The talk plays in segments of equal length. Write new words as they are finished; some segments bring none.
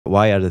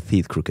why are the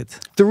teeth crooked?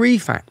 Three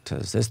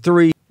factors. There's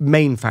three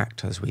main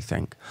factors, we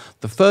think.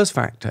 The first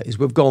factor is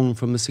we've gone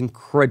from this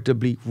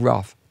incredibly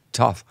rough,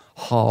 tough,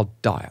 hard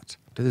diet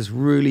to this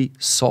really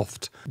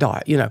soft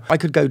diet. You know, I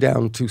could go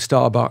down to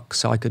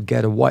Starbucks, I could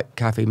get a white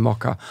cafe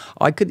mocha,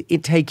 I could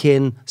take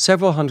in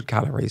several hundred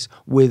calories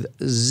with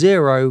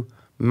zero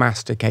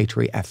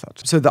masticatory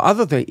effort. So the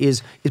other thing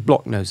is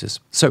blocked noses.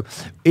 So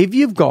if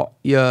you've got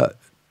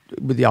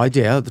with the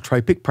idea, the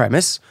tropic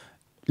premise,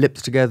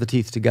 lips together,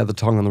 teeth together,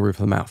 tongue on the roof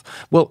of the mouth.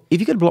 Well, if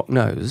you get a blocked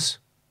nose,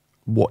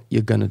 what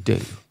you're going to do?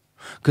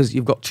 Because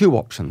you've got two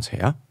options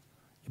here.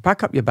 You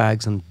pack up your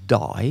bags and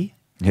die.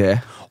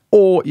 Yeah.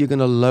 Or you're going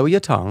to lower your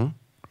tongue,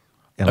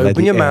 and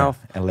open your mouth,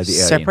 and let the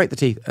air separate the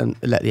teeth and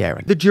let the air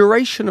in. The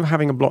duration of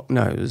having a blocked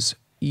nose,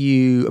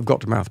 you have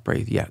got to mouth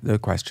breathe. Yeah, no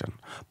question.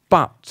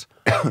 But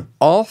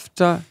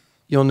after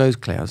your nose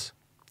clears,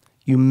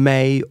 you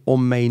may or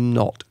may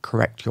not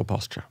correct your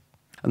posture.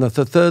 And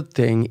the third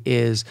thing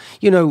is,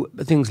 you know,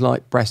 things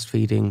like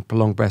breastfeeding,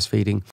 prolonged breastfeeding.